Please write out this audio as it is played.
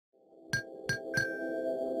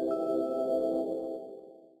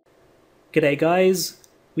G'day guys,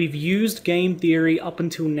 we've used game theory up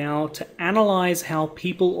until now to analyze how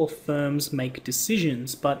people or firms make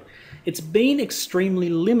decisions, but it's been extremely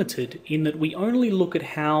limited in that we only look at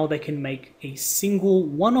how they can make a single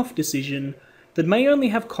one-off decision that may only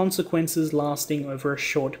have consequences lasting over a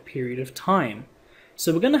short period of time.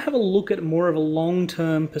 So we're going to have a look at more of a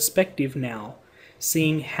long-term perspective now,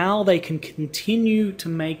 seeing how they can continue to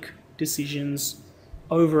make decisions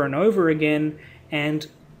over and over again and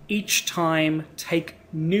each time take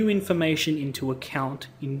new information into account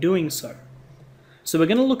in doing so. So we're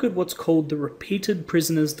going to look at what's called the repeated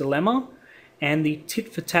prisoner's dilemma and the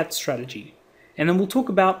tit-for-tat strategy. And then we'll talk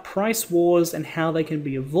about price wars and how they can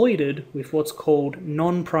be avoided with what's called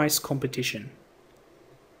non-price competition.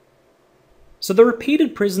 So the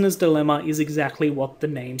repeated prisoner's dilemma is exactly what the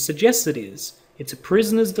name suggests it is. It's a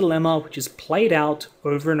prisoner's dilemma which is played out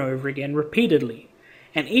over and over again repeatedly.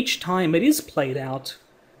 And each time it is played out,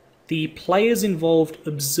 the players involved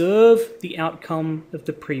observe the outcome of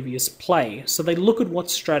the previous play. So they look at what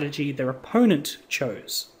strategy their opponent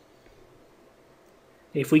chose.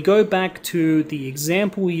 If we go back to the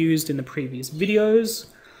example we used in the previous videos,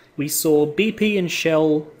 we saw BP and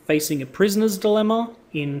Shell facing a prisoner's dilemma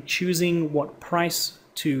in choosing what price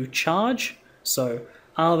to charge. So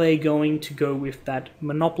are they going to go with that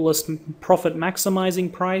monopolist profit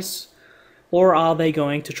maximizing price, or are they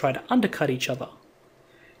going to try to undercut each other?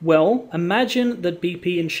 Well, imagine that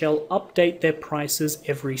BP and Shell update their prices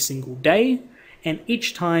every single day, and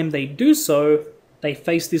each time they do so, they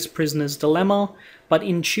face this prisoner's dilemma, but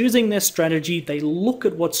in choosing their strategy, they look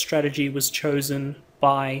at what strategy was chosen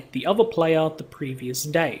by the other player the previous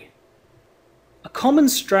day. A common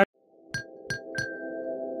strategy